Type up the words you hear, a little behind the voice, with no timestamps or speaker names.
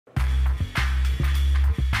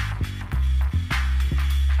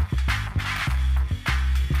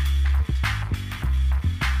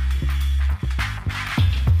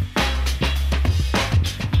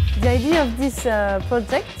idea of this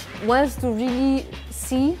project was to really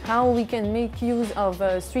see how we can make use of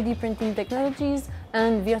 3D printing technologies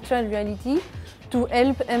and virtual reality to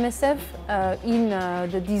help MSF in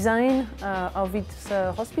the design of its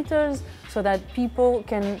hospitals, so that people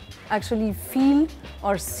can actually feel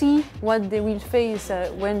or see what they will face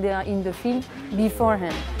when they are in the field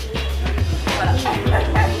beforehand.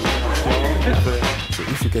 So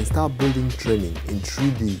if you can start building training in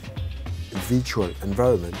 3D virtual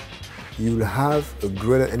environment, you will have a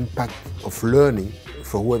greater impact of learning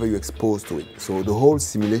for whoever you expose to it. So the whole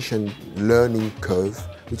simulation learning curve,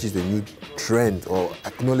 which is the new trend or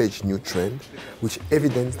acknowledged new trend, which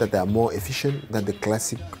evidence that they are more efficient than the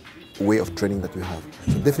classic way of training that we have.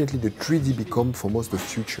 So definitely the 3D become for most the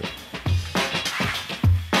future.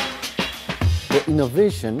 The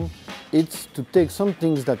innovation is to take some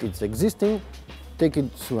things that it's existing, take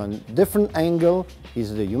it to a different angle,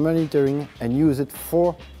 is the humanitarian, and use it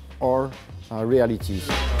for our realities.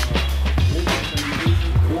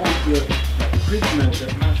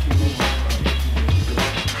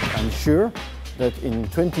 I'm sure that in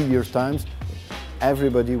 20 years' time,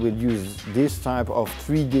 everybody will use this type of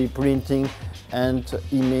 3D printing and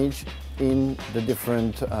image in the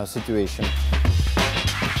different situations.